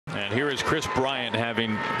And here is Chris Bryant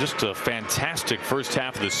having just a fantastic first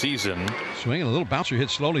half of the season. Swinging a little bouncer hit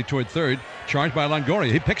slowly toward third. Charged by Longoria.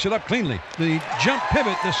 He picks it up cleanly. The jump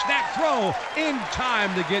pivot, the snap throw in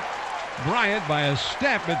time to get Bryant by a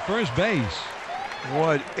step at first base.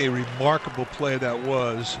 What a remarkable play that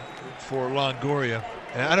was for Longoria.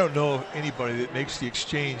 And I don't know of anybody that makes the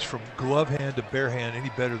exchange from glove hand to bare hand any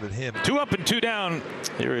better than him. 2 up and 2 down.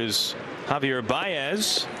 Here is Javier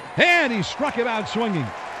Baez. And he struck him out swinging.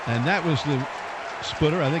 And that was the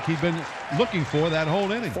splitter I think he'd been looking for that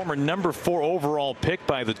whole inning. Former number 4 overall pick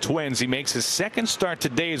by the Twins. He makes his second start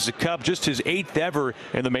today as a Cub, just his 8th ever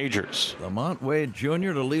in the majors. Lamont Wade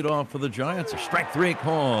Jr. to lead off for the Giants. A strike 3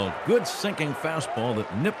 call. Good sinking fastball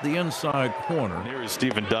that nipped the inside corner. Here is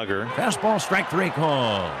Steven Duggar. Fastball strike 3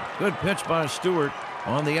 call. Good pitch by Stewart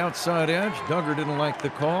on the outside edge. Duggar didn't like the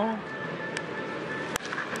call.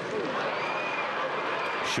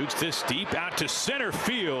 Shoots this deep out to center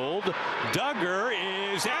field. Duggar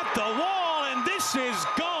is at the wall, and this is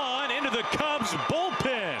gone into the Cubs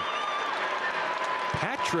bullpen.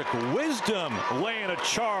 Patrick Wisdom laying a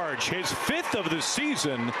charge, his 5th of the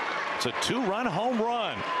season. It's a 2-run home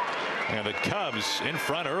run, and the Cubs in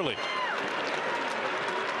front early.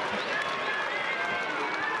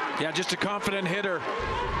 Yeah, just a confident hitter.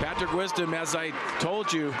 Patrick Wisdom, as I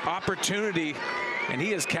told you, opportunity, and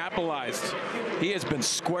he has capitalized. He has been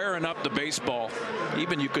squaring up the baseball.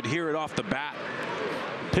 Even you could hear it off the bat.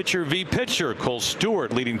 Pitcher v. pitcher, Cole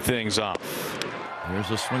Stewart leading things off. Here's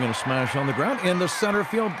a swing and a smash on the ground in the center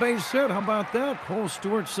field base hit. How about that? Cole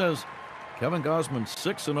Stewart says Kevin Gausman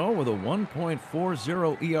 6-0 with a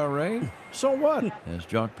 1.40 ERA. So what? As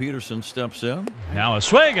Jock Peterson steps in. Now a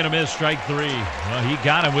swing and a miss, strike 3. Well, he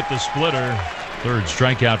got him with the splitter. 3rd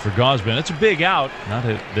strikeout for Gausman. It's a big out. Not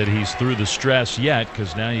that he's through the stress yet,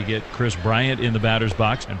 because now you get Chris Bryant in the batter's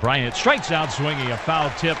box. And Bryant strikes out swinging a foul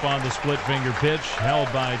tip on the split finger pitch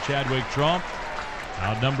held by Chadwick Trump.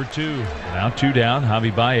 Out number 2. Now 2 down.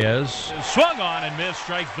 Javi Baez swung on and missed,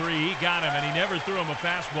 strike 3. He got him, and he never threw him a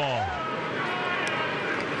fastball.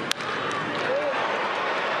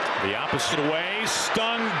 The opposite way,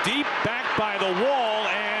 stung deep back by the wall,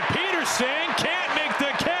 and Peterson can't make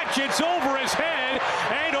the catch. It's over his head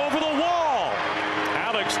and over the wall.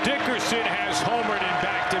 Alex Dickerson has homered in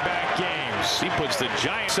back-to-back games. He puts the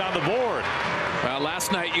Giants on the board. Well,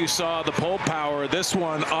 last night you saw the pull power. This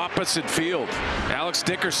one opposite field. Alex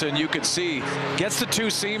Dickerson, you could see, gets the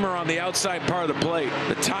 2-seamer on the outside part of the plate.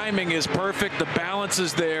 The timing is perfect. The balance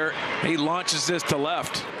is there. He launches this to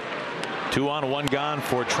left. 2 on, 1 gone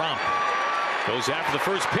for Trump. Goes after the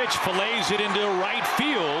first pitch, fillets it into right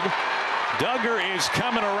field. Duggar is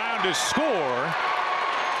coming around to score.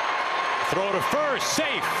 Throw to first,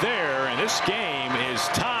 safe there, and this game is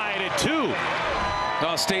tied at 2.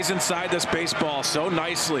 Oh, stays inside this baseball so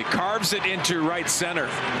nicely. Carves it into right center.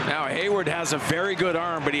 Now Hayward has a very good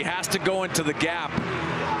arm, but he has to go into the gap.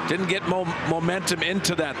 Didn't get momentum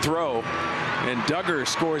into that throw. And Duggar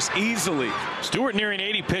scores easily. Stewart nearing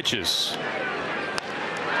 80 pitches.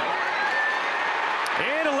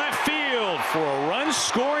 Into left field for a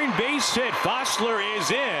run-scoring base hit. Fosler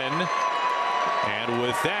is in. And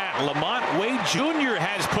with that, Lamont Wade Jr.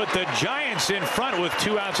 has put the Giants in front with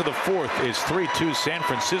 2 outs of the 4th. It's 3-2 San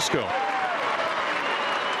Francisco.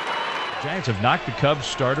 Giants have knocked the Cubs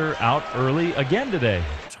starter out early again today.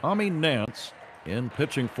 Tommy Nance in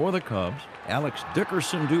pitching for the Cubs. Alex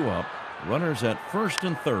Dickerson due up. Runners at first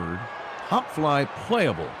and third. Hop fly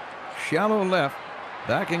playable. Shallow left.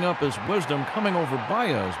 Backing up is Wisdom, coming over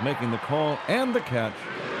Baez, making the call and the catch.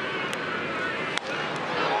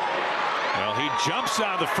 Well, he jumps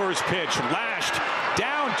on the first pitch, lashed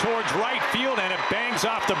down towards right field, and it bangs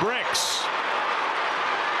off the bricks.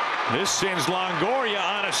 This sends Longoria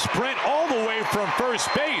on a sprint all the way from first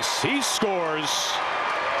base. He scores.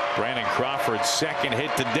 Brandon Crawford's second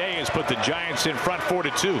hit today has put the Giants in front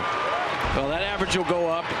 4-2. Well, that average will go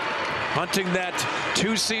up. Hunting that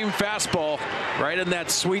 2-seam fastball right in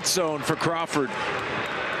that sweet zone for Crawford.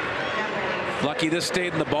 Lucky this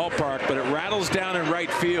stayed in the ballpark, but it rattles down in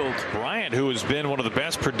right field. Bryant, who has been one of the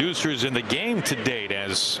best producers in the game to date,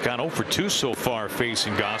 has gone 0 for 2 so far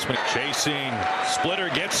facing Gausman. Chasing, splitter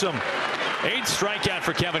gets him. 8th strikeout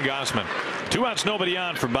for Kevin Gausman. 2 outs, nobody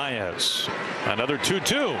on for Baez. Another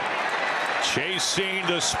 2-2. Chasing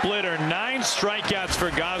the splitter. 9 strikeouts for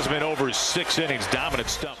Gausman over 6 innings. Dominant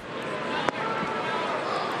stuff.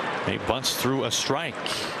 He bunts through a strike.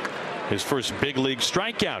 His first big league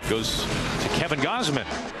strikeout goes to Kevin Gausman.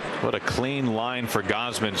 What a clean line for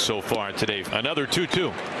Gausman so far today. Another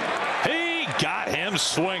 2-2. He got him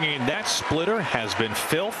swinging. That splitter has been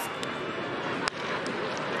filth.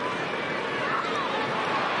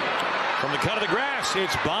 From the cut of the grass,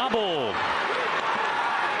 it's bobbled.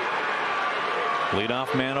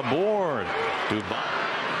 Leadoff man aboard. Dubon.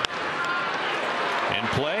 In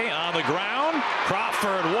play on the ground.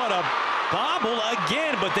 Crawford, what a bobble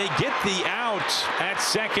again, but they get the out at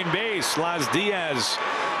second base. Las Diaz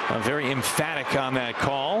very emphatic on that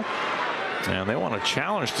call. And they want to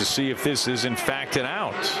challenge to see if this is in fact an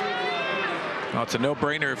out. Well, it's a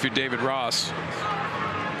no-brainer if you're David Ross.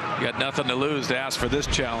 You got nothing to lose to ask for this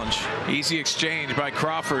challenge. Easy exchange by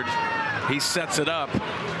Crawford. He sets it up.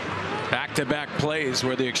 Back-to-back plays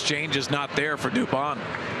where the exchange is not there for Dubon.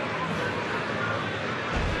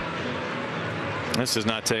 This does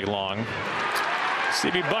not take long.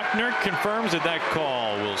 Stevie Buckner confirms that that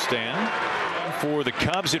call will stand. For the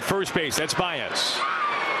Cubs at first base, that's Baez.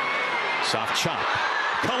 Soft chop.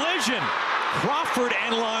 Collision. Crawford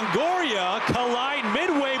and Longoria collide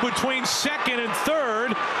midway between second and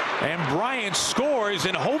third. And Bryant scores,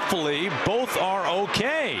 and hopefully both are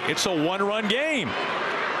okay. It's a one-run game.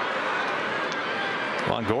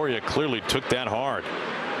 Longoria clearly took that hard.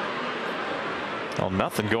 Well,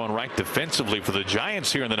 nothing going right defensively for the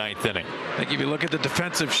Giants here in the ninth inning. I think if you look at the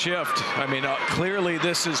defensive shift, I mean, clearly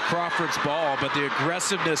this is Crawford's ball, but the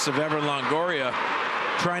aggressiveness of Evan Longoria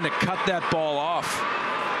trying to cut that ball off.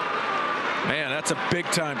 Man, that's a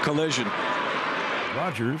big-time collision.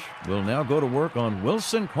 Rogers will now go to work on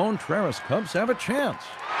Wilson Contreras. Cubs have a chance.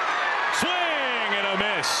 Swing and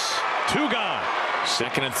a miss. Two gone.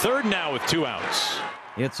 Second and third now with two outs.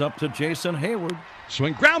 It's up to Jason Hayward.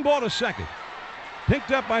 Swing, ground ball to second.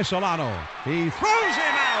 Picked up by Solano. He throws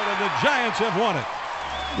him out, and the Giants have won it.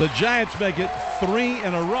 The Giants make it 3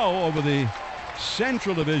 in a row over the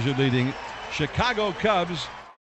Central Division leading Chicago Cubs.